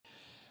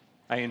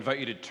I invite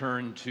you to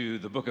turn to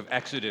the book of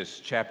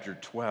Exodus, chapter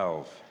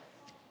 12.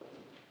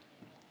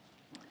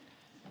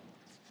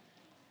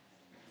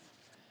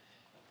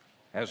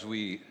 As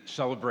we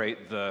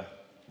celebrate the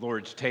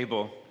Lord's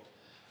table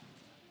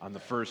on the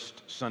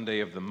first Sunday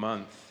of the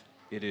month,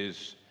 it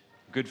is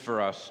good for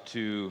us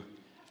to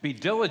be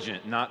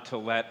diligent not to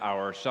let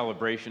our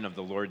celebration of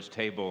the Lord's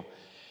table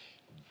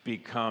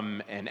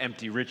become an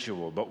empty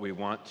ritual, but we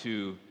want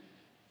to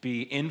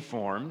be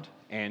informed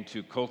and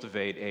to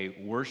cultivate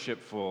a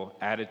worshipful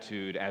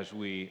attitude as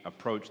we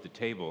approach the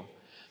table.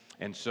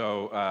 And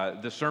so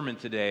the sermon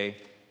today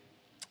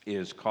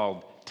is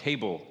called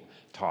Table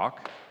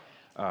Talk,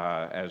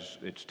 as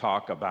it's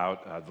talk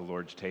about the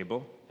Lord's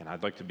table. And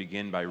I'd like to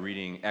begin by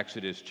reading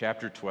Exodus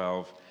chapter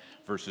 12,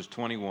 verses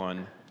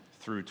 21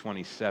 through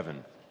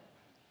 27.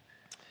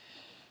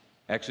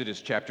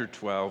 Exodus chapter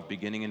 12,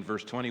 beginning in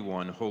verse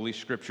 21, Holy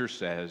Scripture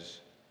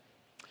says,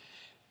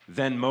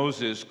 "Then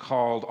Moses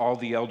called all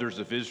the elders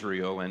of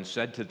Israel and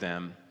said to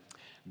them,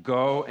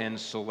 'Go and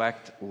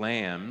select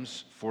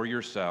lambs for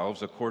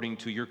yourselves according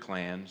to your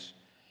clans,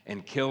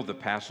 and kill the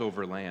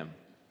Passover lamb.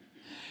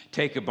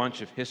 Take a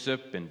bunch of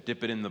hyssop and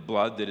dip it in the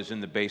blood that is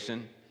in the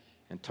basin,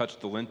 and touch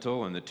the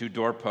lintel and the two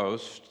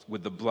doorposts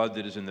with the blood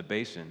that is in the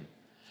basin.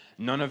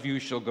 None of you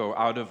shall go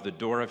out of the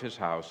door of his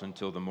house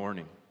until the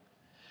morning.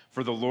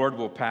 For the Lord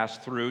will pass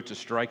through to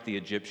strike the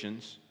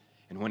Egyptians,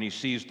 and when he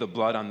sees the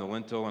blood on the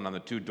lintel and on the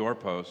two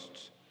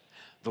doorposts,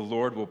 the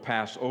Lord will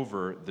pass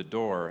over the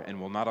door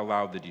and will not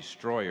allow the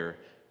destroyer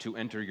to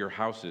enter your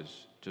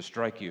houses to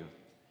strike you.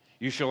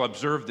 You shall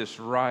observe this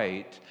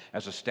rite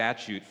as a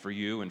statute for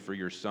you and for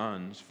your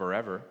sons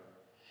forever.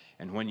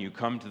 And when you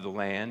come to the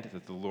land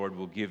that the Lord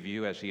will give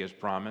you as he has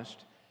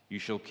promised, you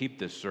shall keep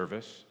this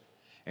service.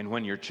 And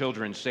when your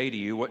children say to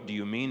you, 'What do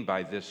you mean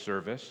by this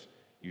service?'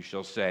 you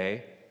shall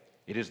say,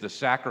 'It is the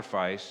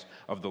sacrifice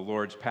of the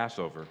Lord's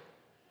Passover.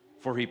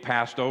 For he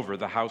passed over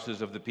the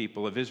houses of the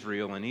people of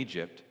Israel in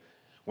Egypt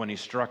when he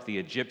struck the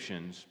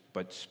Egyptians,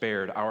 but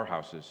spared our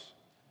houses.'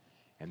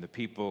 And the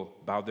people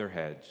bowed their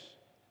heads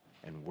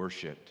and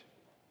worshiped."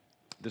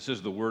 This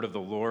is the word of the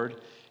Lord,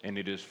 and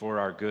it is for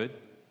our good.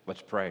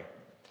 Let's pray.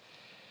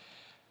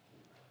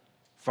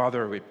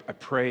 Father, I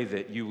pray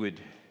that you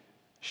would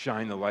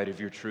shine the light of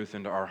your truth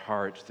into our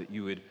hearts, that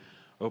you would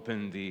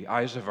open the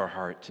eyes of our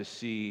heart to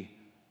see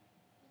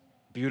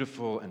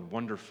beautiful and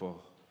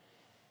wonderful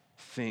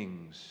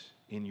things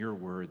in your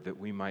word, that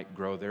we might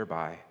grow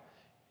thereby.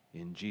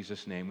 In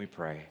Jesus' name we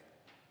pray.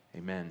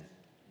 Amen.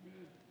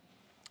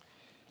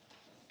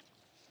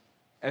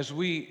 As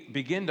we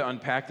begin to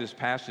unpack this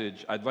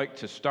passage, I'd like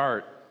to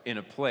start in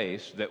a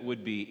place that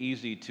would be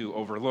easy to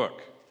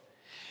overlook.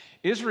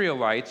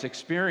 Israelites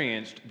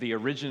experienced the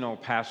original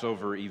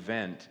Passover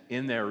event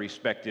in their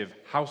respective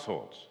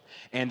households,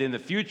 and in the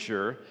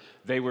future,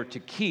 they were to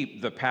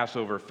keep the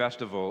Passover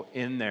festival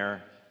in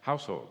their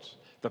households.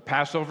 The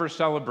Passover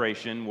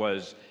celebration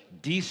was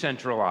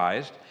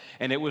decentralized,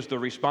 and it was the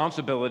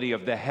responsibility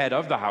of the head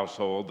of the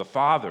household, the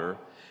father,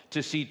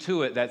 to see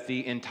to it that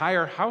the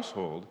entire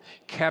household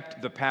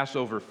kept the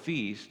Passover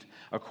feast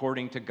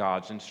according to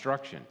God's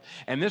instruction.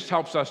 And this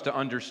helps us to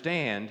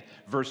understand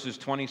verses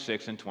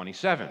 26 and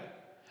 27,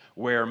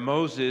 where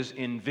Moses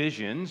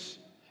envisions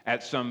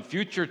at some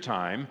future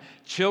time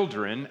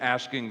children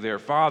asking their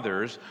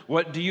fathers,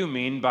 "What do you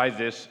mean by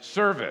this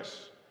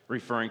service?"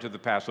 referring to the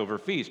Passover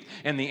feast.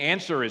 And the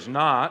answer is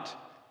not,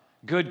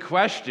 "Good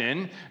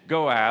question,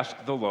 go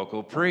ask the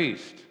local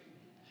priest."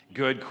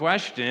 "Good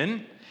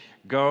question,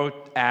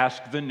 go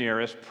ask the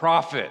nearest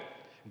prophet."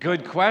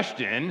 "Good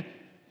question,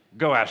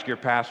 go ask your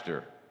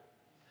pastor."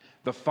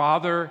 The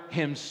Father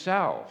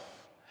himself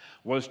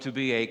was to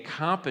be a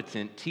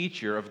competent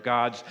teacher of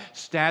God's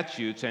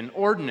statutes and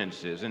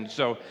ordinances. And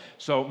so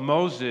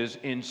Moses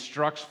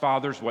instructs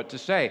fathers what to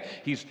say.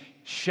 He's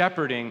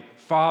shepherding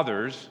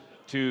fathers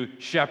to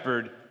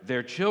shepherd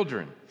their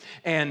children.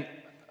 And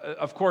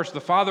of course,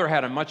 the father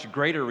had a much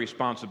greater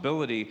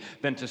responsibility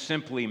than to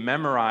simply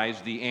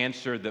memorize the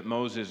answer that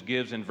Moses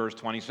gives in verse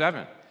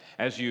 27.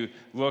 As you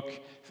look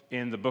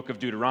in the book of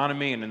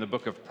Deuteronomy and in the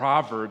book of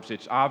Proverbs,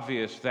 it's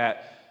obvious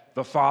that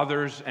the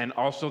fathers and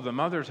also the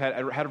mothers had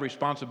a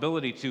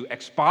responsibility to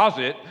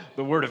exposit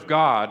the Word of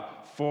God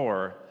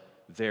for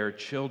their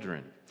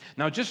children.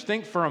 Now, just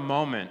think for a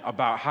moment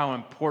about how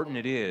important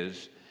it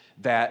is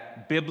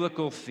that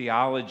biblical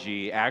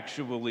theology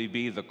actually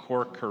be the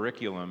core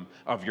curriculum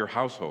of your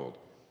household.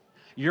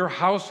 Your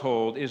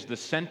household is the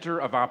center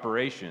of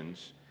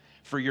operations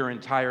for your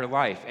entire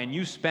life, and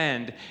you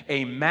spend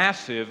a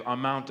massive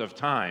amount of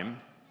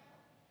time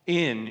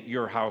in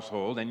your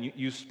household, and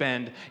you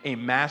spend a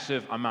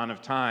massive amount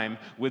of time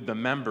with the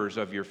members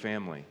of your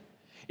family.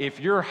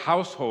 If your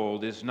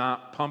household is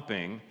not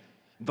pumping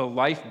the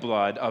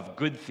lifeblood of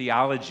good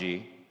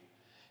theology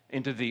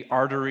into the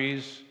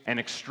arteries and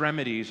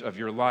extremities of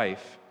your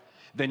life,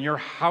 then your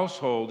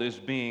household is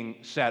being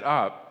set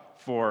up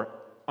for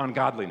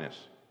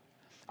ungodliness.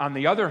 On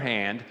the other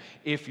hand,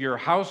 if your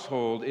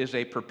household is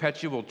a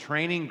perpetual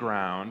training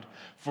ground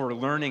for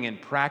learning and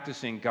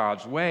practicing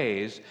God's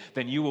ways,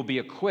 then you will be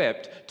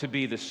equipped to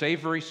be the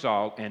savory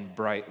salt and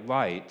bright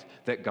light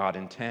that God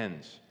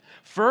intends.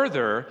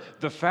 Further,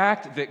 the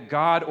fact that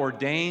God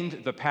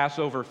ordained the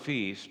Passover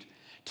feast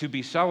to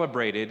be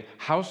celebrated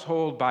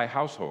household by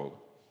household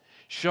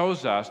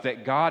shows us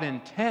that God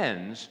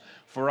intends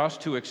for us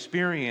to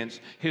experience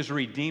His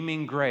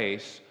redeeming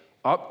grace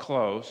up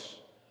close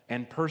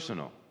and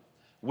personal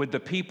with the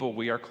people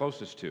we are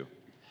closest to.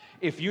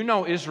 If you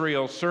know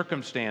Israel's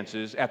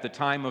circumstances at the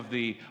time of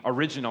the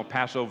original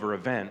Passover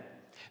event,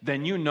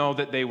 then you know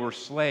that they were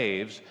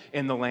slaves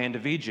in the land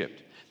of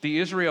Egypt. The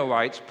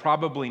Israelites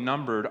probably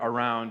numbered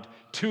around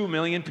 2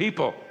 million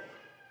people,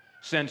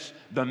 since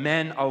the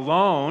men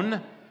alone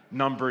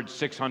numbered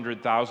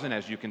 600,000,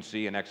 as you can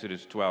see in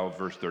Exodus 12,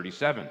 verse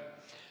 37.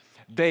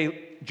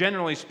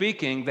 Generally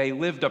speaking, they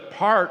lived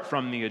apart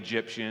from the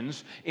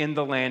Egyptians in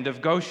the land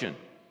of Goshen.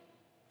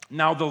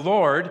 Now, the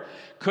Lord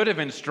could have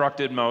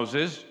instructed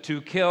Moses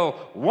to kill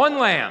one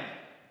lamb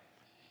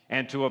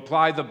and to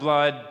apply the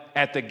blood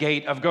at the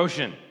gate of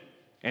Goshen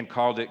and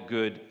called it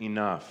good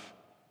enough.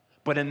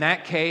 But in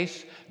that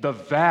case, the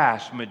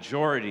vast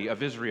majority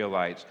of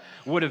Israelites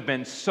would have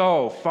been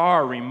so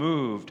far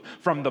removed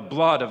from the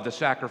blood of the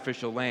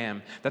sacrificial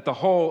lamb that the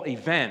whole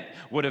event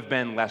would have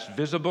been less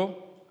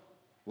visible,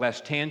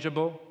 less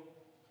tangible,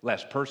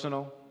 less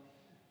personal,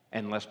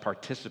 and less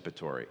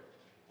participatory.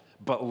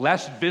 But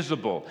less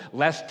visible,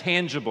 less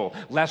tangible,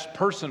 less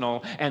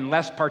personal, and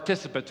less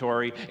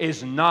participatory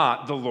is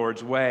not the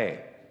Lord's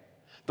way.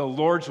 The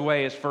Lord's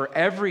way is for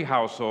every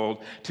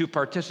household to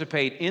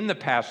participate in the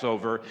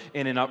Passover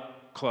in an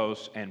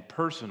up-close and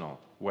personal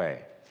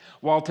way.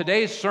 While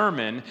today's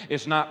sermon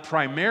is not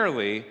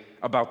primarily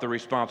about the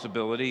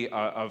responsibility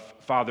of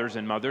fathers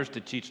and mothers to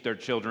teach their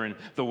children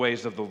the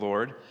ways of the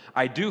Lord,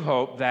 I do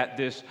hope that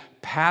this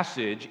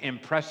passage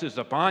impresses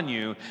upon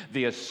you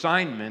the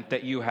assignment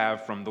that you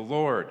have from the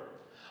Lord.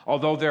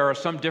 Although there are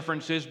some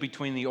differences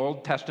between the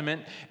Old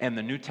Testament and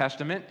the New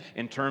Testament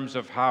in terms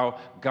of how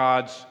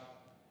God's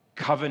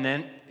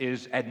covenant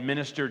is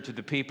administered to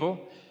the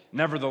people,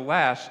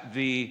 nevertheless,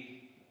 the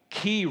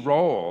key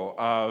role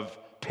of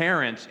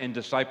parents in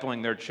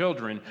discipling their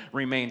children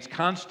remains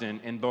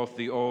constant in both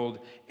the Old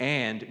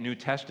and New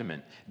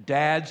Testament.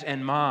 Dads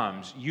and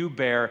moms, you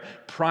bear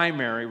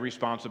primary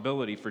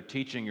responsibility for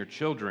teaching your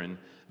children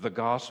the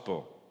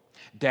gospel.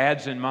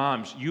 Dads and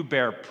moms, you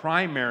bear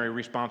primary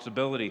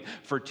responsibility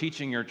for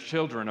teaching your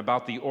children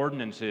about the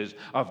ordinances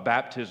of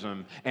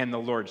baptism and the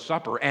Lord's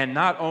Supper, and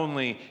not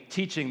only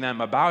teaching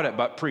them about it,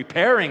 but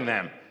preparing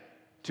them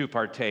to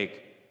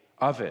partake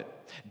of it.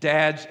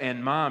 Dads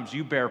and moms,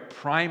 you bear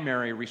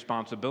primary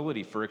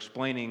responsibility for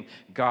explaining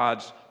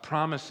God's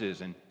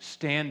promises and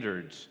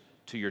standards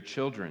to your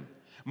children.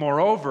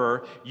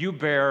 Moreover, you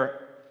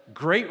bear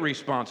great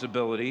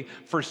responsibility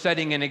for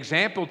setting an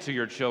example to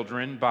your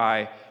children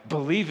by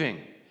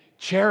believing,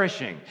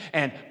 cherishing,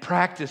 and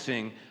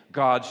practicing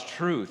God's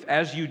truth.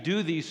 As you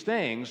do these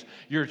things,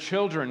 your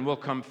children will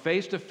come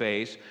face to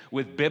face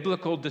with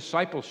biblical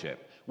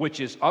discipleship,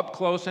 which is up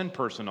close and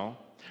personal,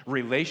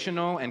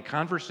 relational and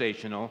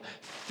conversational,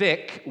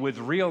 thick with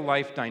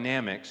real-life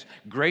dynamics,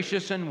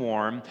 gracious and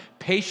warm,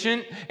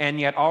 patient and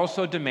yet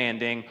also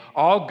demanding,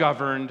 all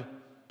governed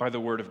by the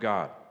Word of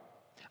God.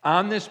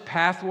 On this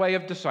pathway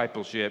of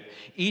discipleship,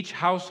 each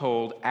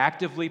household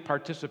actively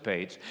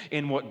participates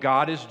in what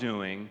God is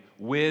doing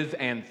with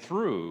and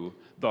through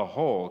the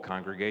whole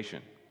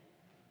congregation.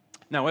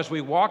 Now, as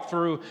we walk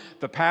through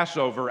the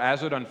Passover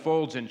as it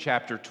unfolds in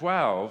chapter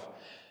 12,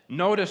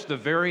 notice the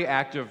very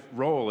active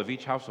role of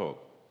each household.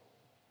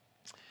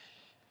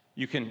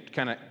 You can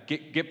kind of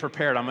get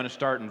prepared. I'm going to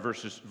start in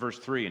verse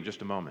 3 in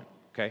just a moment,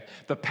 okay?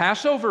 The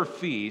Passover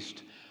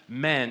feast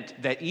meant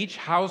that each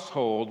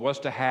household was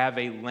to have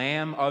a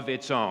lamb of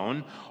its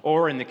own,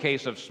 or in the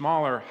case of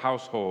smaller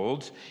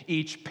households,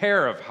 each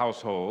pair of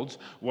households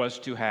was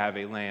to have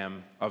a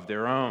lamb of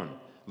their own.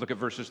 Look at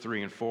verses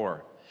 3 and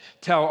 4.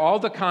 Tell all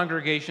the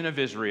congregation of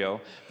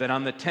Israel that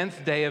on the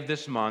 10th day of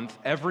this month,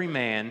 every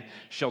man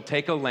shall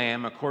take a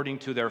lamb according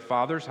to their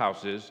father's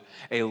houses,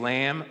 a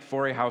lamb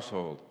for a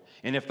household.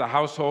 And if the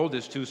household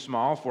is too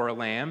small for a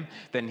lamb,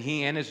 then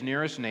he and his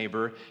nearest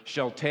neighbor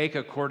shall take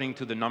according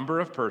to the number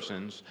of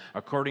persons,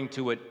 according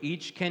to what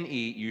each can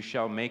eat, you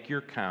shall make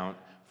your count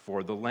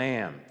for the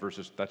lamb.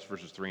 That's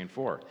verses 3 and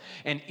 4.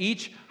 And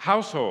each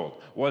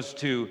household was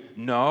to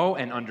know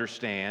and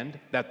understand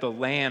that the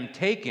lamb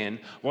taken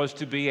was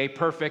to be a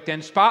perfect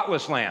and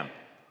spotless lamb.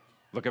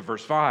 Look at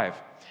verse 5.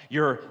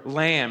 Your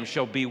lamb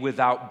shall be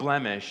without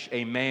blemish,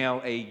 a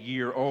male a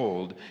year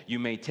old. You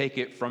may take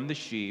it from the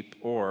sheep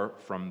or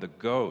from the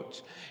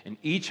goats. And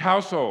each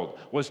household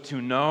was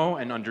to know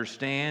and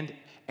understand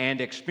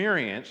and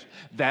experience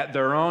that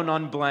their own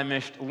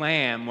unblemished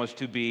lamb was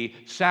to be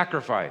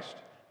sacrificed.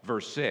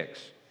 Verse 6.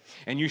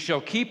 And you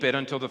shall keep it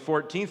until the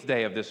 14th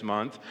day of this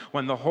month,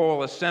 when the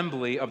whole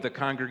assembly of the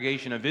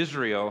congregation of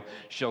Israel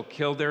shall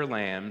kill their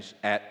lambs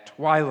at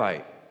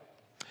twilight.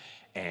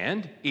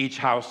 And each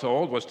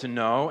household was to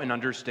know and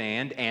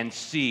understand and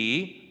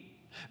see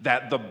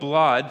that the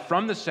blood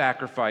from the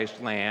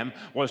sacrificed lamb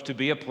was to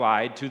be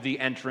applied to the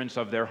entrance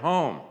of their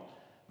home.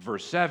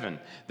 Verse 7,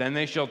 then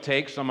they shall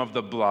take some of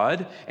the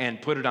blood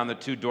and put it on the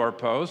two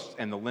doorposts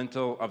and the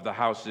lintel of the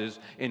houses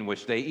in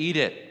which they eat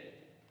it.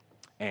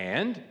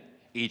 And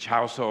each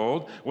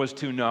household was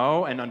to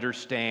know and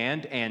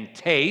understand and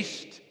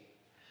taste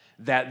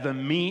that the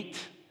meat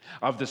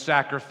of the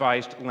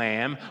sacrificed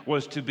lamb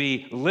was to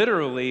be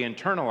literally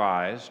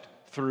internalized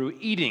through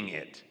eating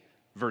it.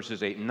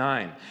 Verses 8 and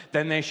 9.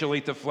 Then they shall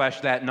eat the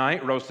flesh that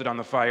night, roasted on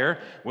the fire.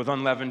 With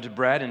unleavened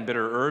bread and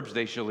bitter herbs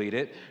they shall eat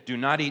it. Do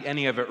not eat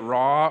any of it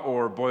raw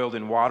or boiled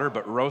in water,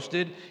 but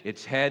roasted,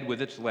 its head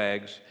with its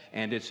legs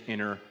and its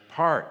inner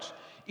parts.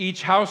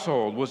 Each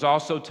household was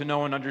also to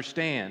know and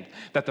understand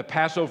that the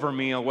Passover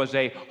meal was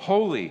a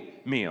holy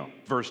meal.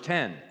 Verse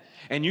 10.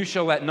 And you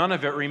shall let none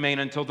of it remain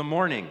until the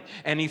morning.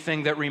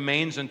 Anything that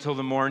remains until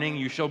the morning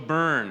you shall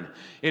burn.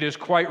 It is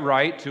quite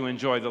right to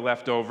enjoy the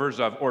leftovers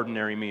of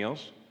ordinary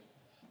meals.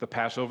 The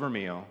Passover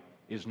meal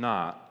is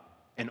not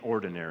an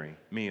ordinary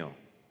meal.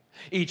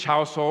 Each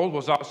household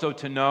was also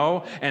to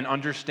know and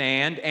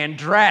understand and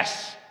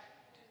dress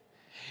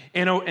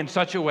in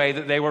such a way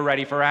that they were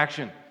ready for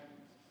action.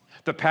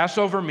 The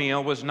Passover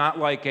meal was not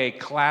like a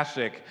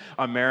classic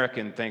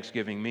American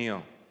Thanksgiving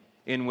meal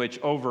in which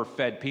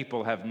overfed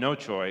people have no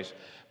choice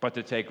but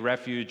to take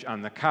refuge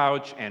on the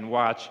couch and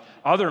watch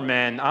other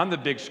men on the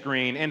big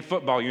screen in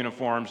football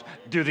uniforms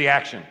do the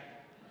action.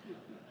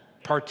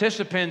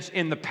 Participants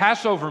in the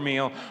Passover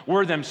meal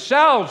were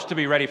themselves to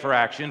be ready for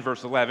action.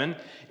 Verse 11,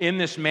 in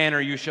this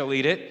manner you shall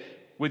eat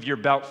it, with your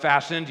belt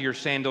fastened, your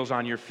sandals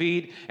on your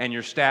feet, and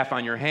your staff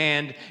on your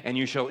hand, and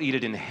you shall eat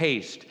it in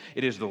haste.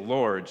 It is the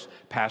Lord's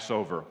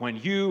Passover. When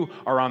you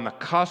are on the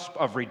cusp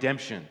of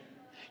redemption,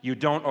 you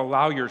don't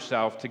allow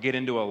yourself to get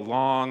into a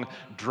long,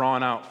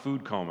 drawn-out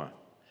food coma.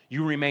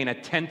 You remain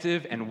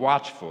attentive and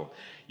watchful.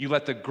 You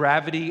let the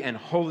gravity and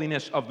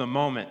holiness of the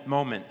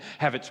moment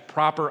have its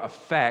proper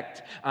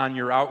effect on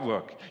your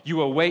outlook.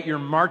 You await your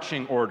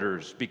marching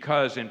orders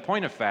because, in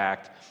point of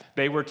fact,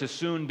 they were to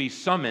soon be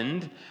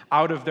summoned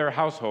out of their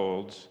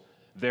households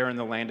there in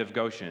the land of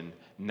Goshen,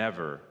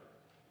 never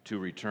to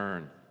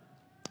return.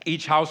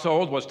 Each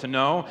household was to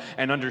know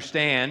and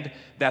understand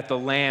that the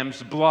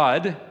lamb's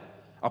blood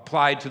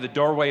applied to the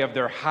doorway of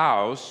their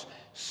house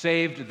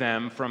saved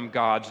them from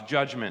God's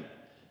judgment.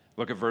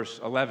 Look at verse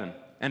 11.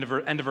 End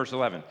of verse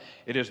 11.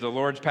 It is the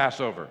Lord's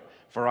Passover,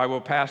 for I will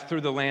pass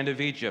through the land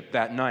of Egypt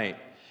that night,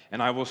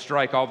 and I will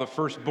strike all the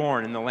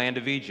firstborn in the land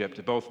of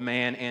Egypt, both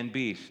man and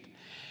beast.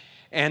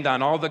 And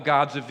on all the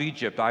gods of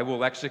Egypt I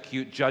will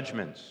execute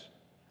judgments.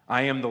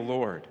 I am the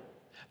Lord.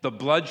 The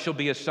blood shall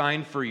be a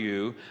sign for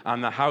you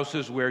on the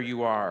houses where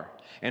you are.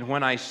 And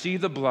when I see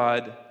the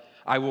blood,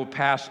 I will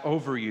pass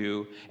over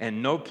you,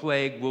 and no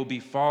plague will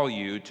befall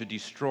you to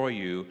destroy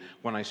you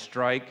when I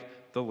strike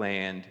the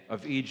land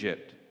of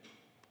Egypt.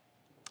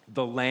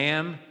 The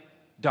lamb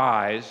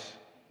dies,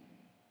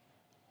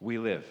 we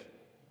live.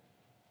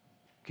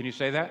 Can you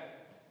say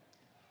that?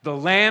 The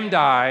lamb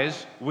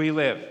dies, we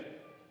live.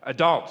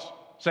 Adults,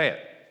 say it.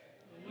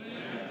 The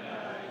lamb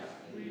dies,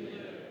 we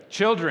live.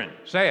 Children,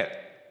 say it.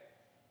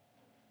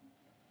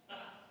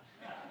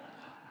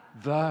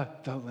 The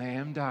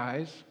lamb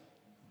dies,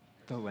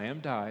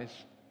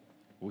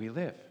 we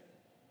live.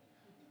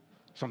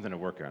 Something to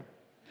work on.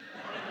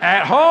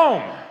 At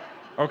home.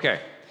 Okay.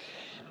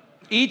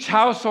 Each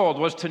household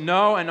was to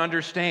know and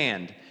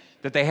understand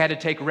that they had to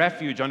take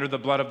refuge under the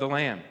blood of the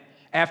Lamb.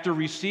 After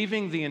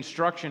receiving the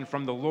instruction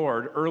from the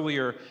Lord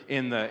earlier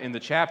in the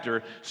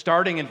chapter,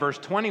 starting in verse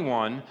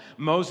 21,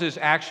 Moses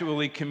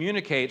actually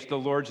communicates the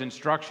Lord's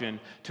instruction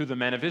to the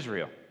men of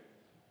Israel.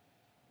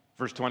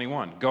 Verse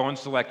 21, go and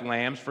select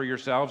lambs for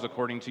yourselves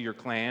according to your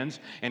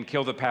clans and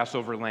kill the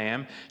Passover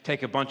lamb.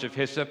 Take a bunch of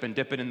hyssop and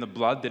dip it in the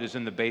blood that is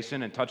in the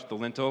basin and touch the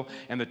lintel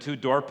and the two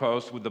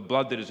doorposts with the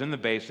blood that is in the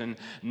basin.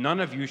 None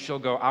of you shall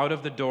go out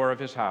of the door of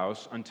his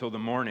house until the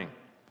morning.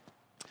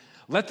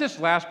 Let this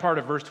last part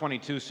of verse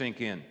 22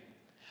 sink in.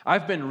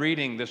 I've been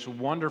reading this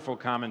wonderful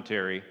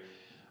commentary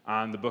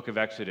on the book of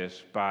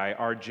Exodus by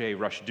R.J.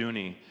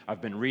 Rushdoony.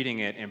 I've been reading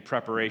it in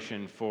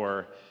preparation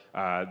for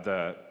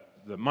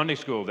the Monday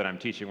school that I'm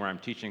teaching, where I'm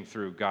teaching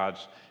through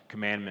God's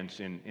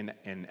commandments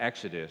in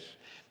Exodus.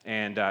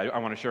 And I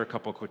want to share a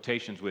couple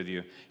quotations with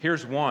you.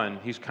 Here's one.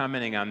 He's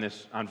commenting on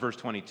this, on verse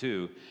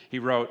 22. He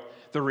wrote,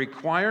 the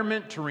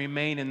requirement to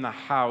remain in the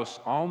house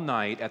all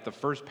night at the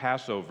first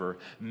Passover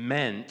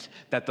meant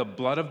that the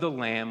blood of the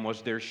lamb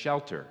was their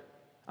shelter.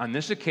 On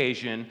this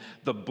occasion,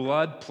 the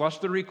blood plus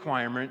the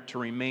requirement to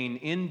remain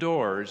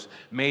indoors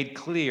made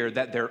clear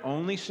that their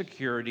only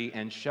security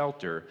and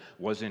shelter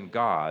was in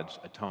God's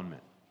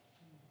atonement.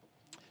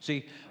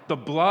 See, the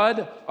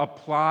blood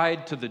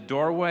applied to the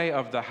doorway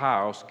of the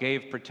house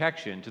gave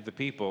protection to the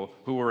people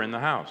who were in the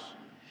house.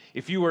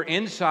 If you were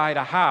inside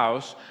a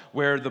house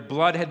where the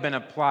blood had been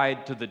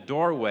applied to the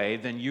doorway,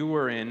 then you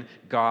were in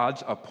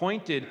God's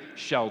appointed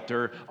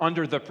shelter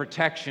under the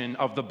protection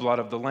of the blood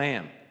of the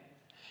Lamb.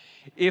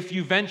 If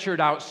you ventured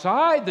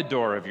outside the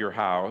door of your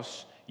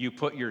house, you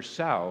put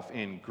yourself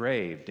in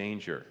grave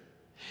danger.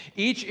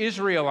 Each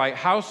Israelite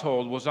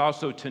household was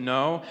also to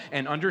know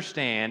and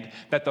understand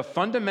that the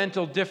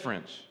fundamental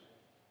difference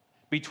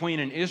between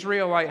an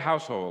Israelite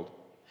household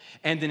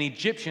and an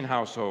Egyptian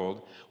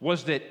household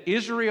was that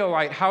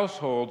Israelite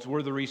households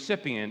were the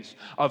recipients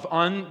of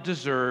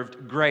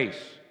undeserved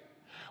grace,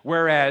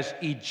 whereas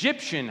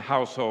Egyptian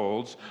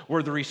households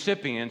were the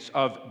recipients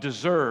of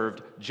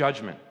deserved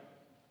judgment.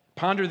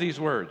 Ponder these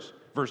words,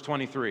 verse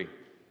 23.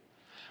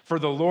 For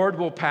the Lord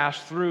will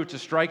pass through to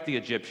strike the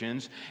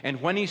Egyptians,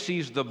 and when he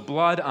sees the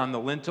blood on the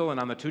lintel and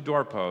on the two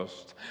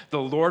doorposts,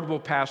 the Lord will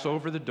pass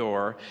over the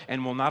door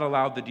and will not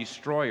allow the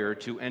destroyer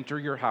to enter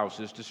your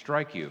houses to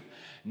strike you.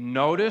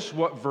 Notice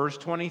what verse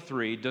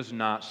 23 does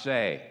not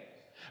say.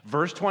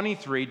 Verse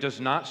 23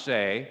 does not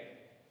say,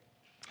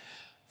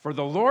 for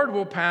the Lord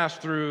will pass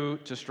through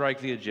to strike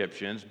the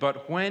Egyptians,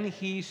 but when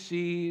he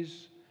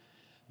sees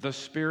the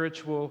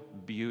spiritual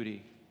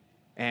beauty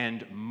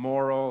and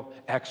moral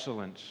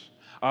excellence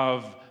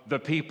of the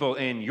people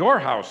in your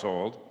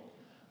household,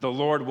 the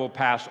Lord will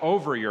pass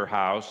over your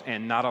house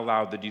and not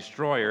allow the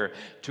destroyer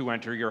to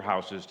enter your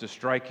houses to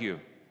strike you.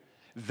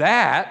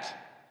 That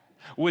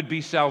would be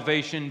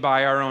salvation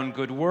by our own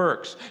good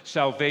works,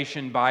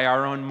 salvation by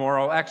our own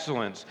moral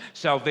excellence,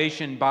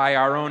 salvation by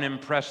our own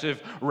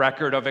impressive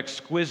record of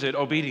exquisite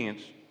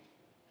obedience.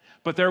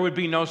 But there would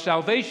be no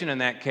salvation in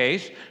that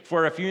case,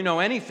 for if you know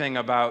anything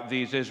about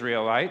these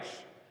Israelites,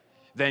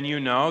 then you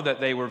know that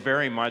they were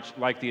very much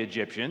like the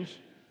Egyptians,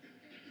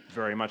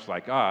 very much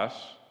like us,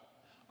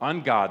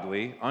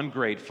 ungodly,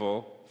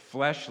 ungrateful,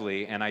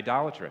 fleshly, and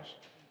idolatrous.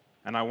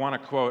 And I want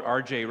to quote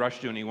R.J.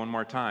 Rushdoony one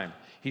more time.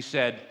 He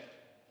said,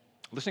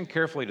 listen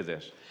carefully to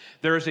this.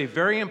 There is a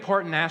very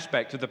important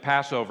aspect to the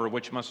Passover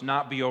which must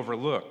not be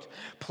overlooked.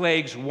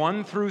 Plagues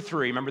 1 through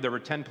 3, remember there were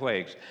 10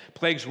 plagues.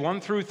 Plagues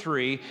 1 through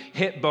 3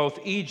 hit both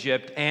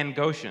Egypt and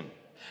Goshen.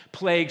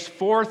 Plagues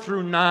 4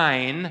 through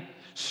 9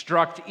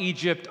 struck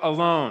Egypt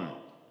alone.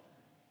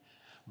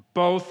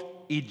 Both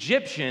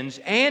Egyptians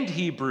and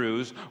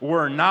Hebrews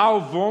were now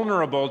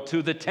vulnerable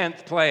to the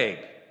 10th plague,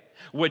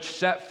 which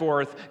set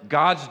forth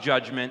God's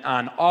judgment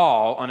on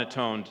all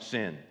unatoned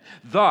sin.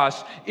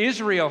 Thus,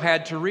 Israel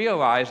had to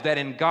realize that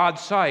in God's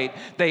sight,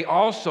 they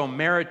also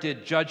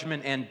merited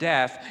judgment and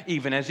death,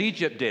 even as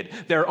Egypt did.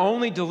 Their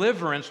only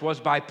deliverance was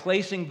by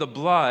placing the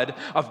blood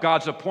of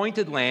God's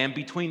appointed lamb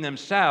between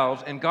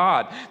themselves and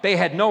God. They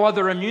had no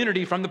other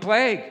immunity from the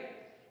plague,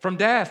 from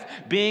death.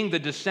 Being the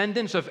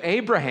descendants of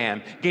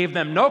Abraham gave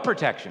them no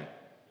protection.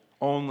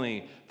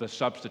 Only the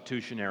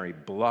substitutionary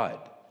blood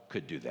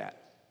could do that.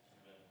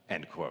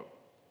 End quote.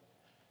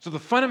 So the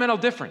fundamental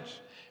difference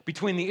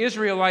between the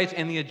Israelites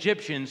and the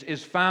Egyptians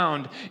is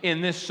found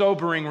in this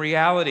sobering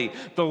reality.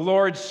 The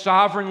Lord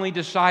sovereignly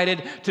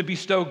decided to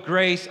bestow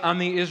grace on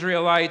the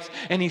Israelites,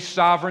 and he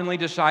sovereignly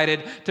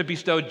decided to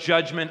bestow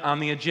judgment on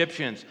the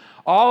Egyptians.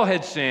 All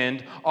had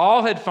sinned,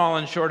 all had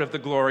fallen short of the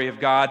glory of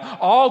God,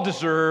 all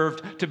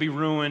deserved to be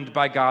ruined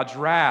by God's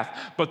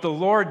wrath. But the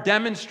Lord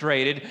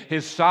demonstrated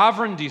his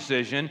sovereign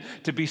decision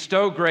to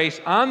bestow grace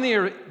on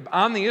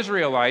the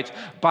Israelites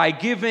by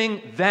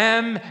giving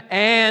them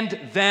and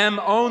them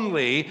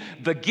only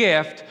the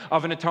gift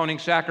of an atoning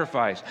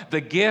sacrifice,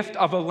 the gift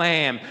of a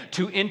lamb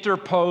to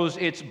interpose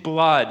its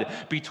blood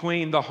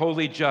between the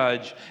holy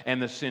judge and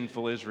the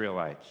sinful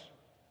Israelites.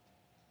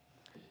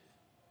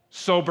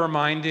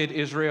 Sober-minded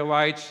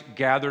Israelites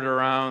gathered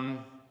around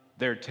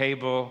their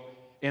table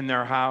in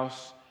their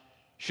house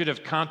should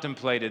have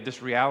contemplated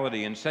this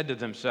reality and said to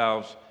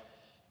themselves,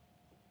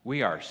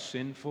 we are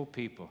sinful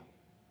people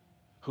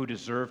who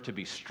deserve to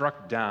be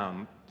struck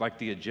down like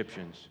the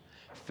Egyptians.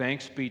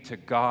 Thanks be to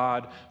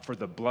God for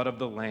the blood of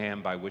the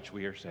Lamb by which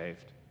we are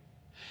saved.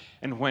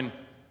 And when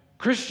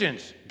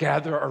Christians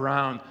gather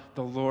around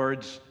the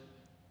Lord's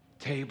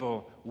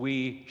table,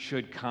 we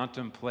should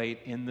contemplate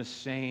in the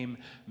same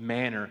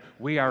manner.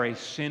 We are a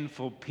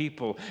sinful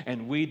people,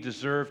 and we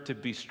deserve to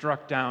be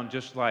struck down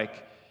just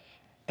like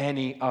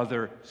any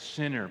other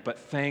sinner. But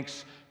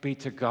thanks be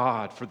to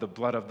God for the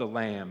blood of the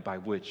Lamb by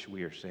which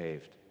we are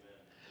saved.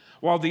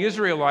 While the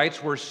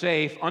Israelites were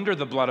safe under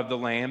the blood of the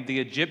Lamb, the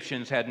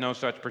Egyptians had no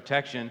such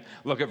protection.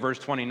 Look at verse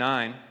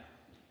 29.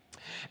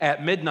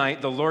 At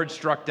midnight, the Lord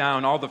struck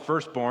down all the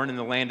firstborn in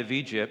the land of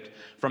Egypt,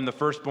 from the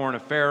firstborn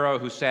of Pharaoh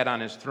who sat on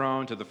his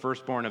throne to the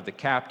firstborn of the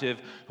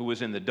captive who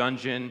was in the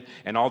dungeon,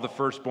 and all the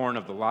firstborn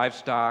of the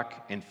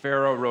livestock. And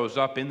Pharaoh rose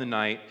up in the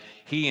night,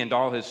 he and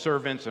all his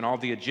servants and all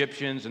the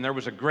Egyptians, and there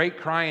was a great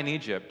cry in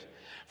Egypt,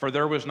 for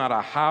there was not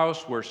a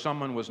house where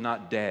someone was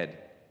not dead.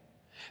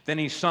 Then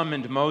he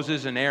summoned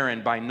Moses and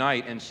Aaron by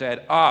night and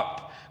said,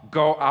 Up!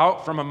 Go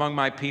out from among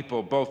my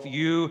people, both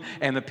you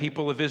and the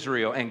people of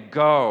Israel, and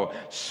go,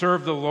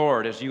 serve the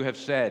Lord as you have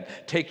said.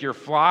 Take your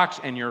flocks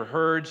and your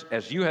herds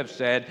as you have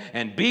said,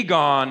 and be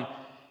gone,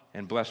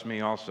 and bless me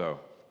also.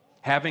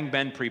 Having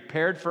been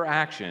prepared for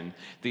action,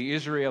 the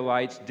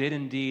Israelites did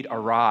indeed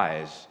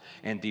arise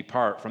and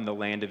depart from the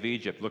land of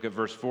Egypt. Look at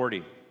verse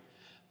 40.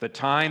 The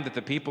time that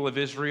the people of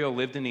Israel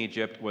lived in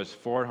Egypt was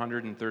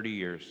 430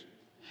 years.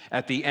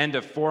 At the end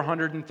of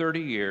 430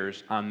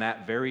 years, on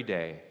that very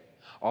day,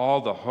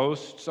 all the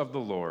hosts of the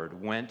Lord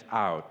went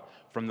out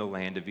from the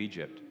land of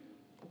Egypt.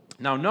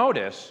 Now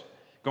notice,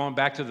 going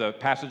back to the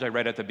passage I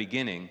read at the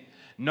beginning,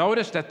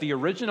 notice that the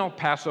original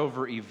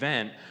Passover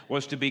event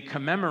was to be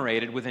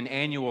commemorated with an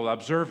annual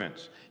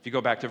observance. If you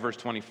go back to verse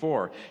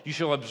 24, you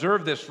shall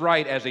observe this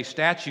rite as a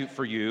statute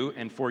for you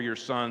and for your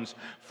sons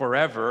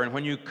forever. And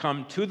when you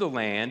come to the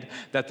land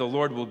that the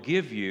Lord will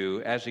give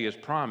you, as he has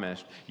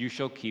promised, you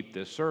shall keep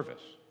this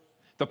service.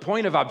 The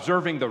point of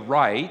observing the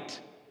rite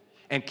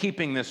and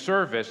keeping this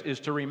service is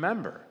to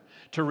remember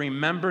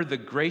the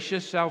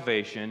gracious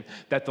salvation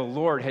that the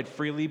Lord had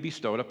freely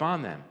bestowed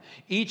upon them.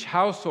 Each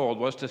household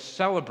was to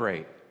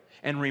celebrate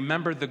and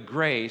remember the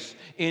grace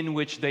in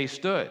which they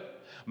stood.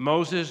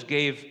 Moses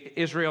gave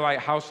Israelite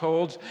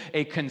households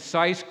a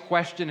concise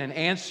question and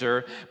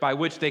answer by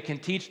which they can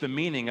teach the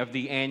meaning of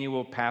the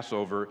annual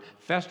Passover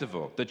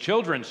festival. The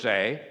children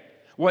say,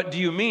 "What do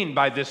you mean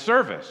by this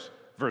service?"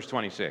 Verse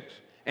 26.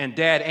 And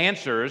Dad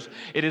answers,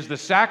 "It is the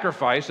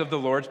sacrifice of the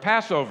Lord's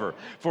Passover,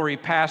 for he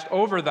passed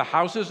over the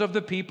houses of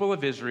the people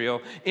of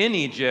Israel in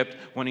Egypt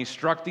when he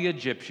struck the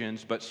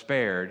Egyptians, but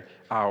spared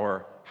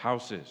our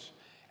houses."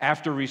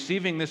 After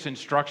receiving this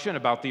instruction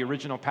about the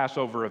original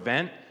Passover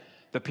event,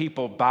 the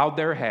people bowed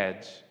their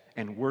heads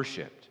and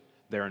worshiped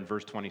there in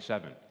verse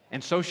 27.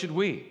 And so should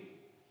we,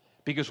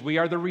 because we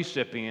are the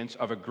recipients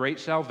of a great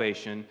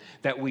salvation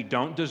that we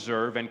don't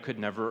deserve and could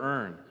never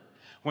earn.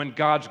 When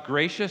God's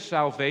gracious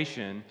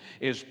salvation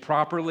is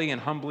properly and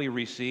humbly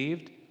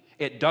received,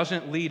 it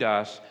doesn't lead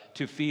us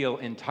to feel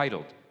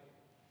entitled.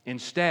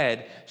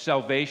 Instead,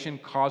 salvation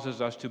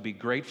causes us to be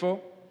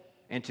grateful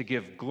and to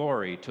give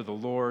glory to the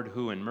Lord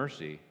who in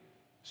mercy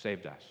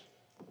saved us.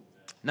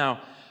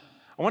 Now,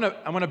 I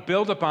want to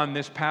build upon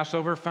this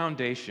Passover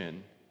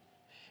foundation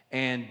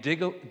and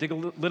dig a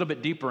little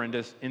bit deeper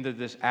into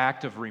this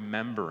act of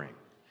remembering.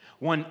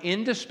 One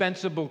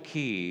indispensable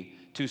key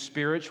to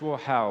spiritual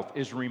health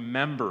is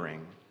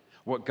remembering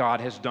what God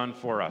has done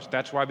for us.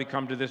 That's why we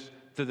come to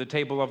the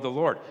table of the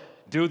Lord.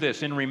 Do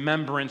this in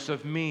remembrance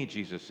of me,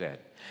 Jesus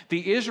said.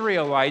 The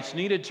Israelites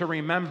needed to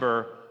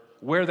remember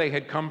where they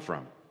had come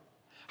from,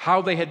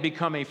 how they had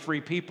become a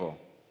free people,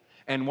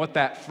 and what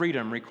that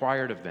freedom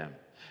required of them.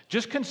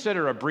 Just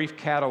consider a brief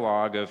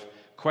catalog of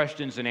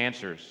questions and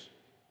answers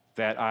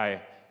that I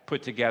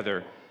put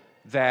together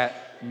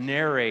that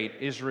narrate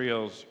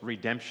Israel's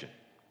redemption.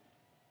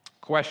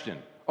 Question: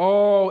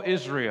 "O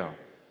Israel,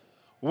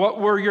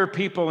 what were your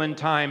people in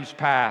times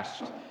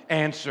past?"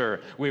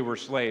 Answer: "We were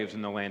slaves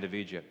in the land of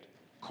Egypt."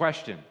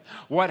 Question: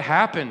 "What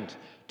happened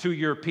to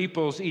your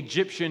people's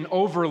Egyptian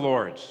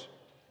overlords?"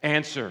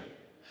 Answer: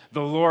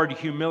 "The Lord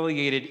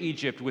humiliated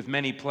Egypt with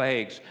many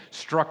plagues,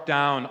 struck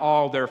down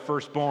all their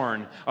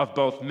firstborn of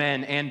both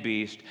men and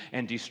beast,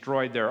 and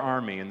destroyed their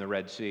army in the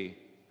Red Sea."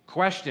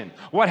 Question: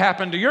 "What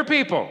happened to your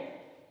people?"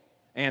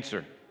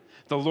 Answer: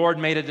 "The Lord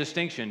made a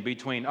distinction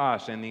between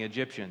us and the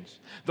Egyptians.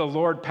 The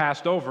Lord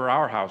passed over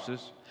our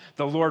houses.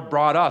 The Lord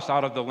brought us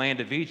out of the land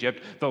of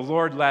Egypt. The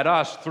Lord led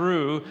us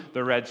through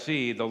the Red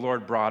Sea. The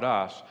Lord brought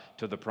us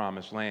to the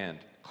promised land."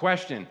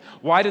 Question: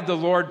 "Why did the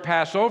Lord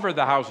pass over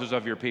the houses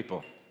of your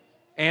people?"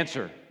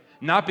 Answer: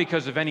 "Not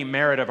because of any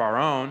merit of our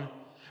own,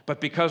 but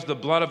because the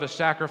blood of a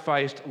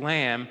sacrificed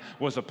lamb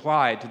was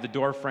applied to the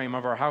doorframe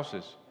of our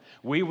houses.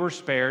 We were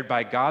spared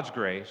by God's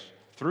grace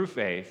through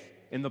faith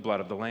in the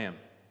blood of the lamb."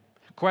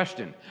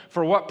 Question: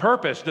 "For what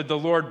purpose did the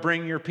Lord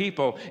bring your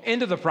people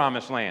into the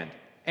promised land?"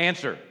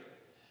 Answer: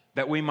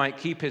 "That we might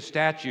keep his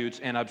statutes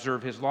and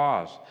observe his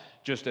laws,"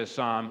 just as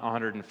Psalm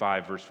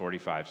 105 verse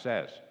 45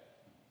 says.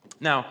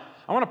 Now,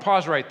 I want to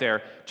pause right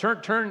there.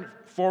 Turn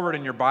forward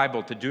in your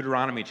Bible to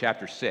Deuteronomy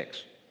chapter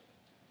 6.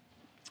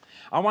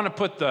 I want to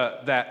put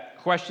that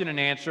question and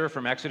answer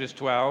from Exodus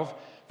 12,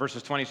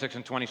 verses 26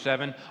 and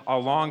 27,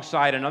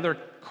 alongside another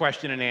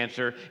question and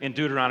answer in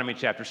Deuteronomy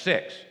chapter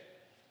 6,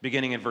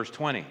 beginning in verse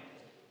 20.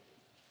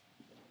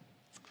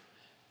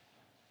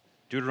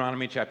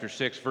 Deuteronomy chapter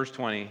 6, verse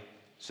 20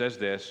 says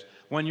this: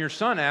 "When your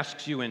son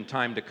asks you in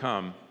time to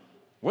come,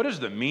 'What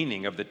is the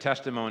meaning of the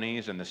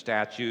testimonies and the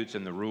statutes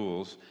and the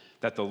rules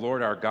that the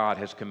Lord our God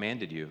has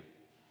commanded you?'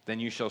 then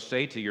you shall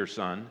say to your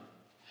son,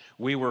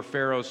 'We were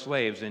Pharaoh's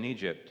slaves in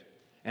Egypt,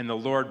 and the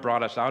Lord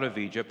brought us out of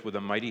Egypt with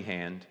a mighty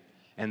hand,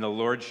 and the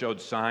Lord showed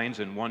signs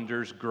and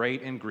wonders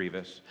great and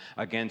grievous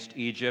against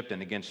Egypt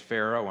and against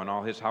Pharaoh and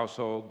all his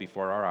household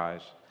before our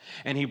eyes.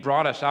 And he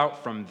brought us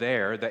out from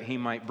there that he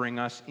might bring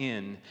us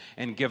in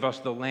and give us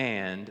the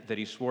land that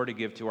he swore to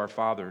give to our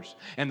fathers.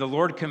 And the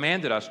Lord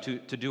commanded us to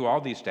do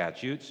all these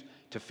statutes,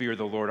 to fear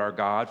the Lord our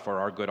God for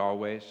our good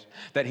always,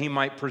 that he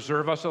might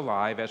preserve us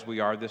alive as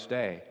we are this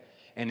day.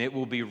 And it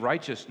will be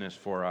righteousness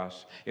for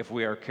us if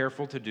we are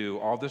careful to do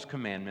all this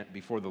commandment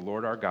before the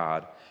Lord our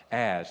God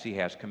as he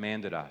has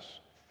commanded us."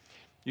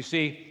 You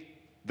see,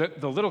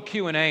 the little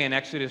Q&A in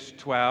Exodus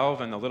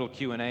 12 and the little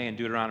Q&A in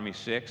Deuteronomy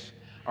 6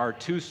 are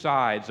two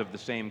sides of the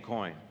same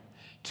coin.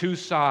 Two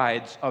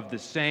sides of the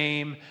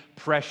same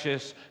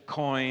precious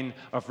coin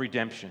of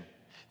redemption.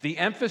 The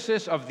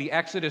emphasis of the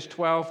Exodus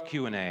 12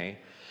 Q&A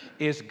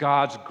is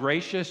God's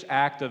gracious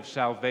act of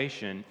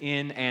salvation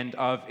in and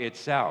of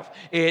itself.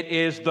 It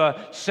is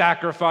the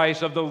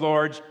sacrifice of the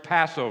Lord's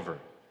Passover.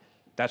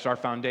 That's our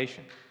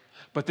foundation.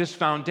 But this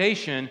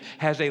foundation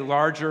has a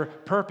larger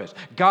purpose.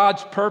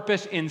 God's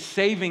purpose in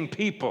saving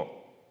people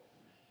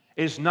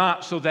is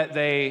not so that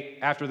they,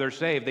 after they're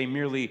saved, they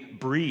merely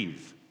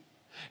breathe.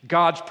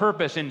 God's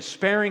purpose in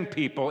sparing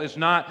people is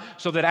not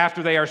so that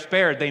after they are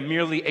spared, they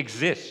merely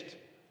exist.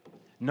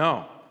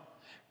 No.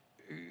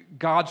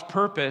 God's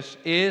purpose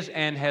is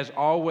and has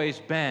always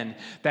been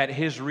that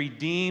his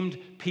redeemed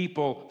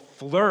people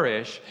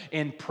flourish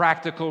in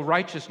practical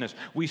righteousness.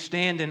 We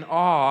stand in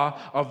awe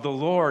of the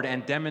Lord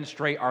and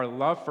demonstrate our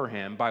love for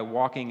him by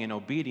walking in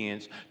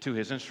obedience to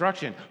his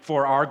instruction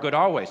for our good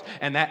always.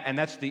 And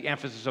that's the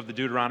emphasis of the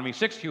Deuteronomy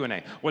 6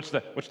 Q&A. What's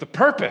the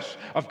purpose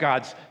of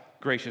God's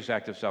gracious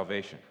act of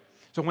salvation?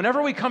 So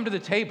whenever we come to the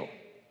table,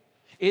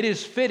 it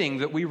is fitting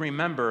that we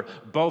remember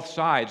both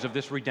sides of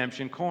this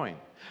redemption coin.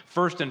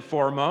 First and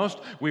foremost,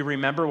 we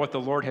remember what the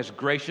Lord has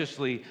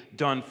graciously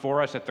done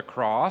for us at the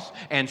cross.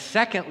 And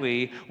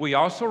secondly, we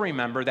also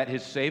remember that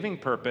his saving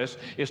purpose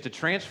is to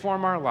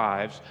transform our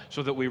lives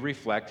so that we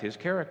reflect his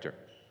character.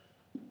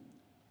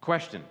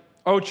 Question: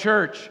 O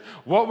church,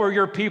 what were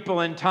your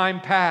people in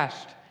time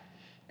past?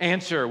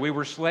 Answer: we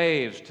were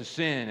slaves to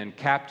sin and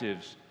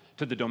captives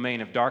to the domain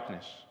of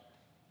darkness.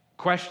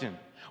 Question: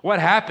 what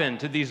happened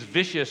to these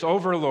vicious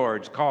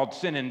overlords called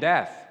sin and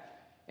death?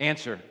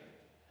 Answer: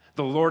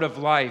 the Lord of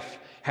life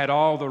had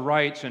all the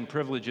rights and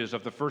privileges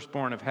of the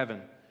firstborn of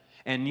heaven.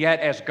 And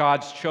yet, as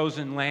God's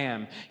chosen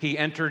lamb, he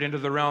entered into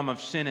the realm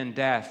of sin and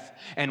death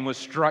and was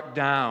struck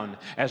down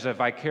as a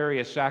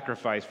vicarious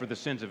sacrifice for the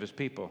sins of his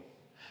people.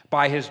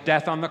 By his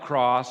death on the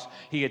cross,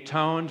 he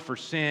atoned for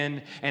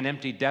sin and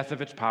emptied death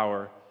of its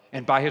power.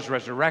 And by his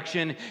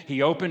resurrection,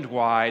 he opened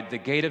wide the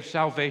gate of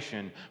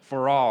salvation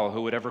for all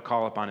who would ever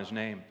call upon his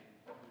name.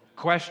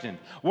 Question: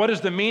 what is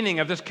the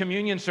meaning of this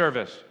communion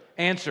service?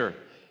 Answer: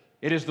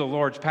 it is the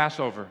Lord's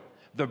Passover.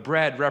 The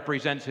bread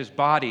represents his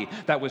body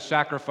that was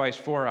sacrificed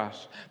for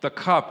us. The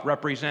cup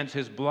represents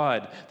his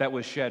blood that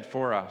was shed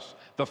for us.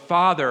 The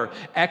Father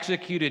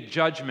executed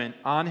judgment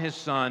on his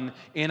Son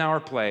in our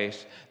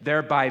place,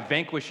 thereby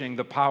vanquishing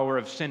the power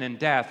of sin and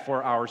death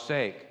for our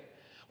sake.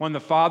 When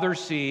the Father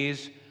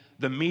sees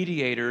the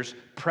mediator's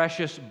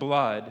precious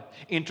blood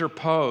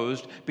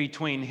interposed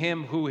between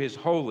him who is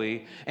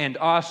holy and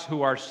us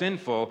who are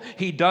sinful,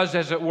 he does,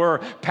 as it were,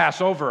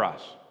 pass over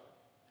us,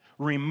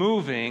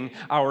 removing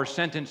our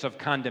sentence of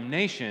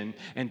condemnation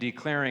and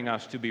declaring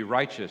us to be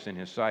righteous in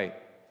his sight.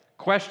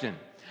 Question: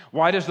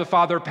 why does the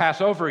Father pass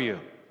over you?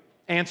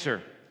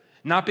 Answer: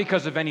 not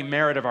because of any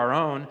merit of our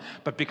own,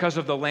 but because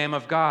of the Lamb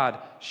of God,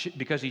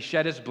 because he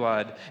shed his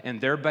blood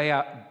and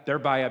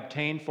thereby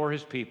obtained for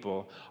his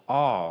people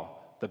all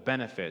the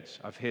benefits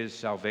of his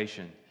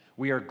salvation.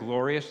 We are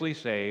gloriously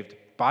saved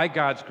by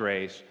God's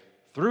grace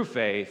through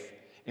faith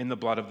in the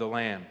blood of the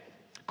Lamb.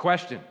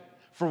 Question: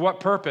 for what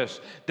purpose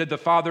did the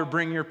Father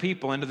bring your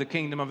people into the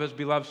kingdom of his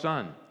beloved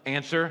Son?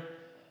 Answer: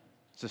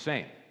 it's the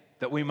same,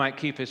 that we might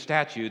keep his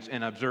statutes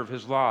and observe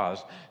his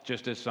laws,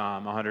 just as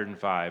Psalm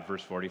 105,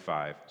 verse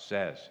 45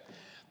 says.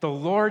 The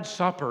Lord's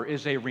Supper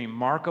is a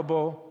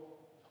remarkable,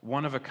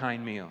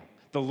 one-of-a-kind meal.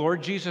 The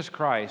Lord Jesus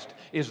Christ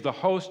is the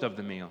host of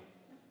the meal.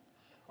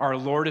 Our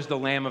Lord is the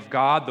Lamb of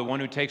God, the one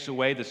who takes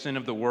away the sin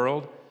of the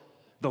world.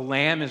 The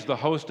Lamb is the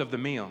host of the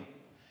meal.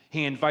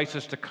 He invites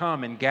us to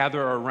come and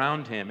gather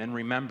around him and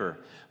remember.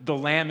 The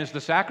Lamb is the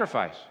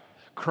sacrifice.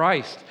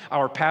 Christ,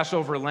 our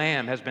Passover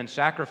Lamb, has been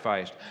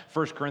sacrificed,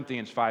 1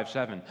 Corinthians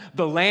 5:7.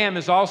 The Lamb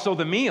is also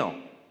the meal.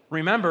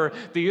 Remember,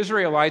 the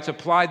Israelites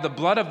applied the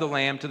blood of the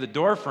lamb to the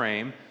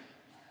doorframe,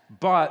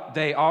 but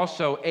they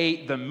also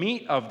ate the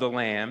meat of the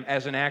lamb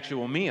as an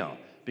actual meal,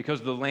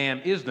 because the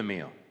lamb is the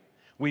meal.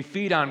 We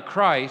feed on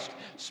Christ,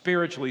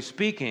 spiritually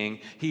speaking.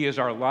 He is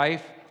our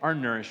life, our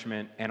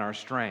nourishment, and our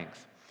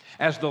strength.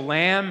 As the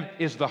Lamb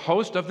is the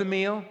host of the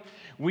meal,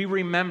 we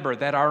remember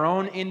that our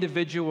own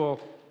individual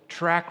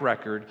track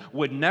record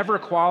would never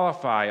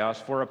qualify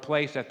us for a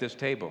place at this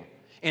table.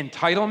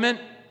 Entitlement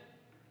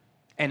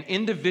and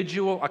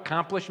individual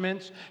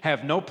accomplishments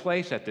have no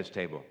place at this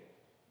table.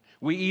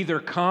 We either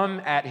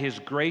come at his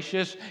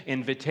gracious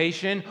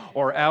invitation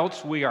or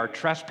else we are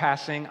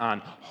trespassing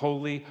on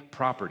holy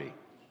property.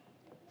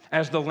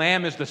 As the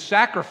Lamb is the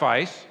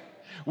sacrifice,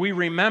 we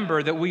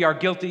remember that we are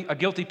a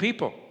guilty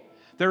people.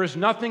 There is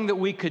nothing that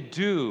we could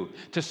do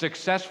to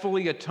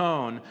successfully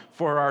atone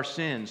for our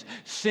sins.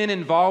 Sin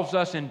involves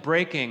us in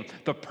breaking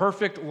the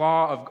perfect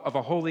law of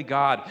a holy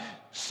God.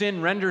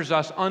 Sin renders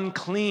us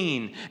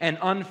unclean and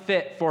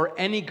unfit for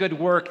any good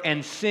work,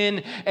 and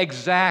sin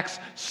exacts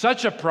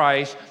such a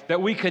price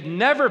that we could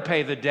never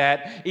pay the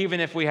debt, even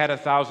if we had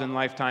 1,000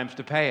 lifetimes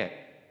to pay it.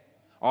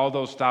 All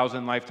those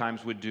 1,000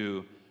 lifetimes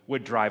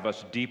would drive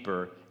us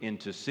deeper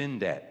into sin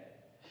debt.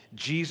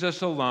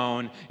 Jesus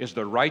alone is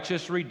the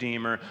righteous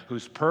Redeemer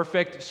whose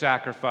perfect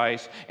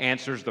sacrifice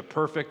answers the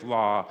perfect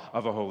law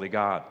of a holy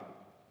God.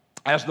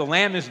 As the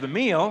lamb is the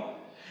meal,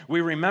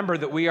 we remember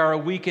that we are a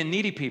weak and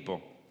needy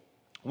people.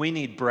 We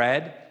need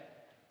bread,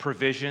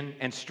 provision,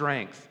 and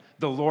strength.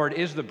 The Lord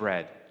is the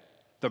bread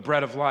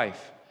of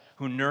life,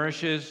 who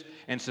nourishes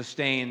and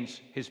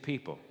sustains his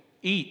people.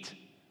 Eat,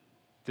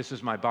 this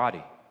is my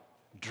body.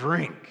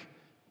 Drink,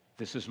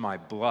 this is my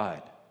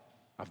blood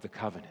of the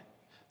covenant.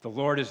 The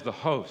Lord is the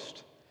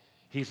host.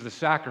 He's the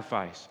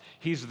sacrifice.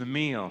 He's the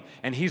meal.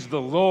 And he's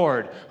the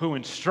Lord who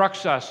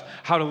instructs us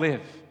how to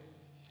live.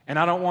 And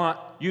I don't want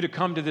you to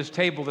come to this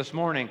table this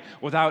morning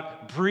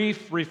without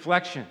brief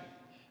reflection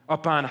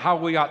upon how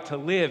we ought to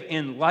live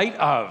in light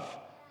of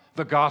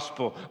the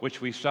gospel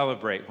which we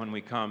celebrate when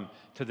we come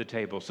to the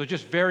table. So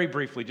just very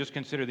briefly, just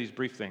consider these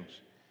brief things.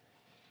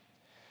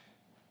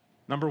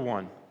 Number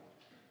one,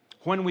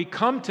 when we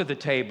come to the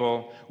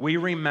table, we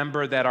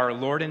remember that our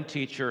Lord and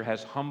teacher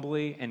has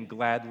humbly and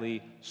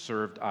gladly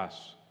served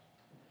us.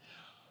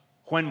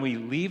 When we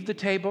leave the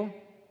table,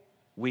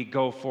 we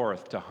go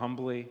forth to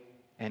humbly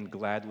and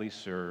gladly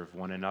serve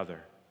one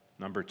another.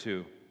 Number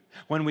two,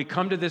 when we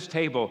come to this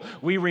table,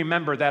 we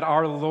remember that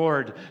our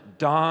Lord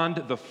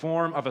donned the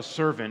form of a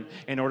servant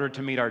in order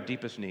to meet our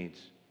deepest needs.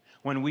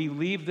 When we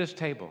leave this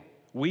table,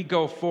 we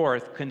go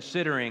forth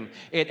considering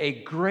it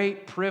a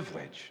great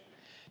privilege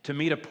to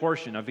meet a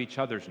portion of each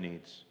other's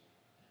needs.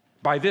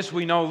 By this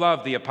we know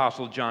love, the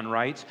Apostle John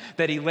writes,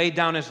 that he laid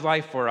down his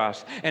life for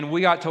us, and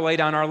we ought to lay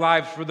down our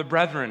lives for the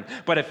brethren.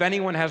 But if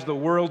anyone has the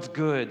world's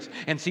goods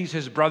and sees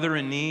his brother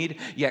in need,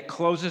 yet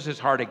closes his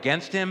heart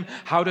against him,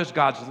 how does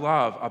God's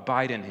love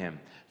abide in him?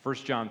 1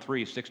 John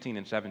 3, 16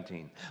 and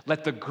 17.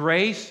 Let the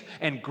grace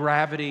and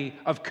gravity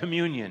of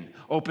communion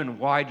open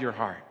wide your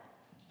heart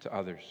to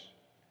others.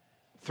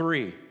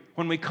 3,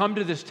 when we come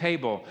to this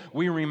table,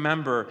 we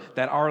remember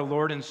that our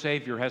Lord and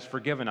Savior has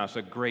forgiven us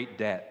a great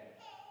debt.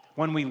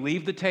 When we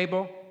leave the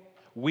table,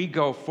 we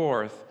go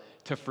forth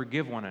to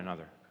forgive one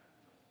another,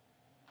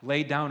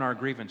 lay down our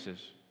grievances,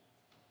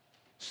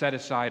 set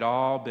aside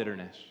all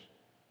bitterness,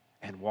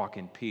 and walk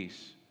in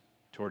peace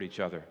toward each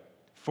other.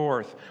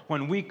 4th,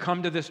 when we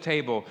come to this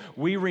table,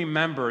 we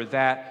remember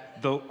that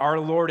our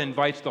Lord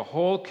invites the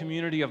whole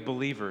community of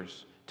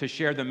believers to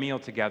share the meal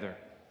together.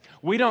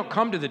 We don't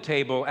come to the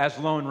table as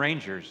lone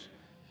rangers,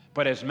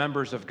 but as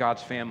members of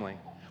God's family.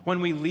 When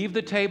we leave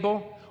the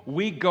table,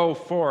 we go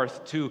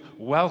forth to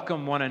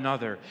welcome one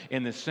another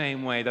in the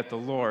same way that the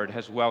Lord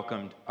has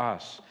welcomed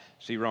us.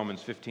 See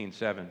Romans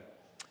 15:7.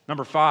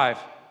 Number 5,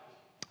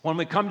 when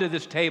we come to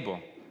this table,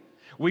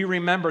 we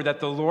remember that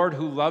the Lord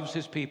who loves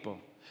his people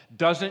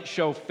doesn't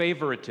show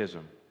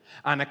favoritism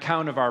on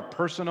account of our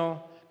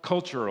personal,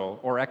 cultural,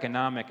 or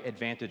economic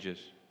advantages.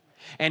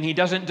 And he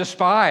doesn't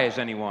despise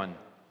anyone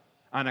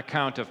on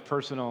account of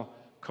personal,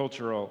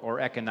 cultural, or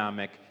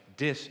economic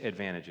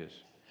disadvantages.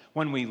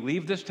 When we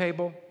leave this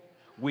table,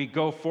 we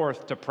go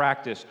forth to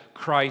practice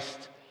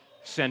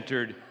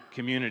Christ-centered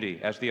community,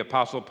 as the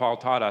Apostle Paul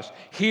taught us.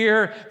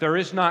 Here, there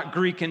is not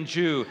Greek and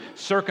Jew,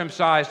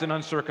 circumcised and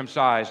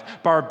uncircumcised,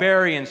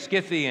 barbarian,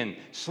 Scythian,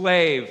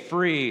 slave,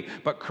 free,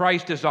 but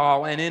Christ is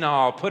all and in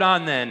all. Put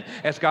on then,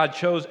 as God's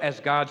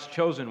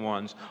chosen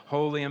ones,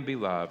 holy and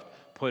beloved,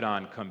 put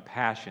on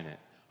compassionate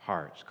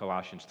hearts.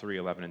 Colossians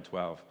 3:11 and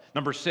 12.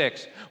 Number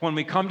 6, when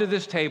we come to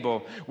this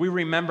table, we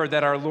remember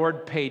that our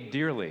Lord paid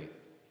dearly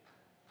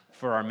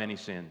for our many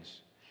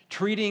sins.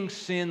 Treating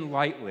sin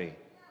lightly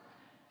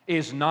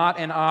is not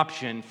an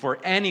option for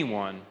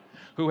anyone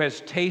who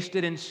has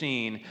tasted and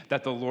seen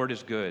that the Lord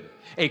is good.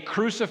 A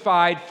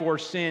crucified for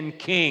sin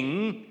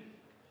king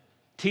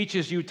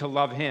teaches you to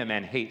love him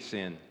and hate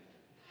sin.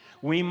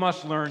 We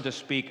must learn to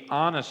speak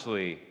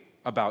honestly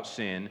about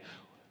sin,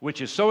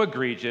 which is so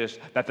egregious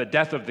that the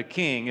death of the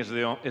king is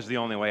the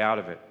only way out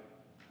of it.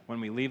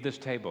 When we leave this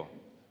table,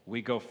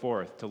 we go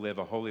forth to live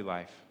a holy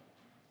life.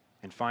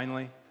 And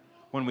finally,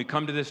 when we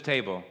come to this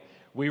table,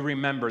 we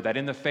remember that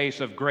in the face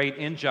of great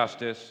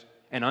injustice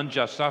and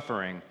unjust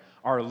suffering,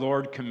 our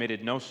Lord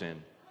committed no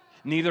sin.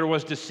 Neither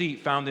was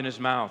deceit found in his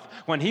mouth.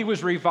 When he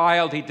was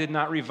reviled, he did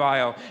not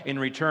revile in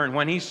return.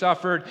 When he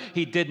suffered,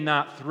 he did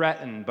not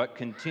threaten, but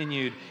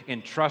continued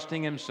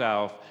entrusting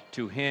himself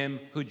to him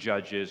who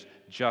judges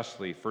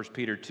justly. 1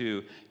 Peter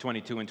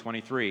 2:22 and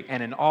 23.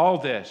 And in all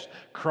this,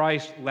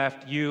 Christ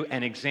left you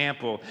an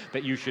example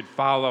that you should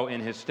follow in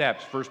his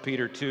steps. 1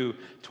 Peter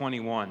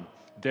 2:21.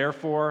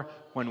 Therefore,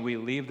 when we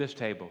leave this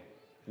table,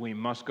 we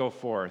must go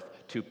forth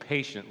to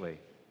patiently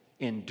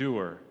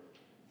endure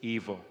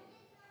evil.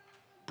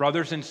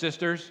 Brothers and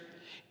sisters,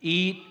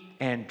 eat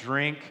and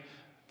drink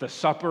the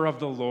supper of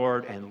the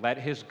Lord and let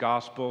his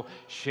gospel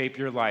shape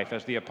your life.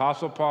 As the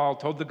Apostle Paul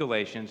told the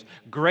Galatians,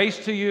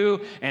 grace to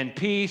you and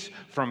peace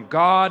from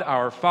God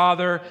our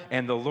Father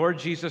and the Lord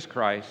Jesus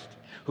Christ,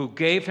 who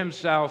gave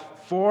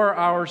himself for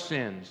our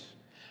sins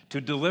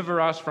to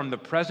deliver us from the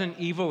present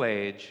evil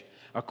age,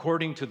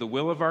 according to the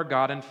will of our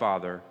God and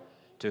Father,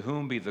 to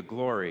whom be the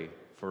glory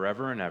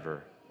forever and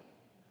ever.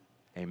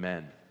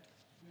 Amen.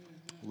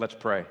 Let's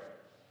pray.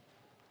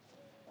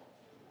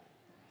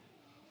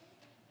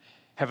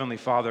 Heavenly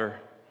Father,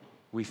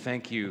 we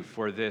thank you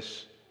for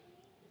this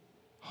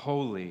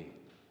holy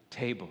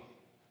table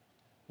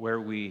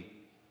where we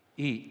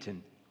eat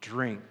and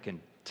drink and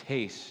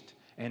taste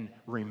and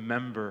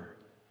remember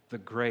the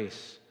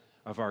grace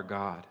of our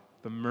God,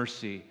 the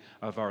mercy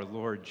of our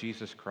Lord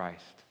Jesus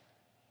Christ,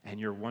 and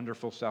your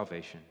wonderful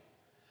salvation.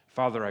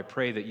 Father, I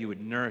pray that you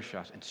would nourish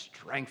us and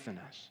strengthen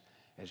us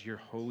as your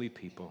holy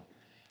people.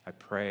 I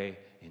pray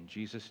in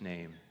Jesus'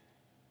 name,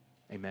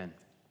 amen.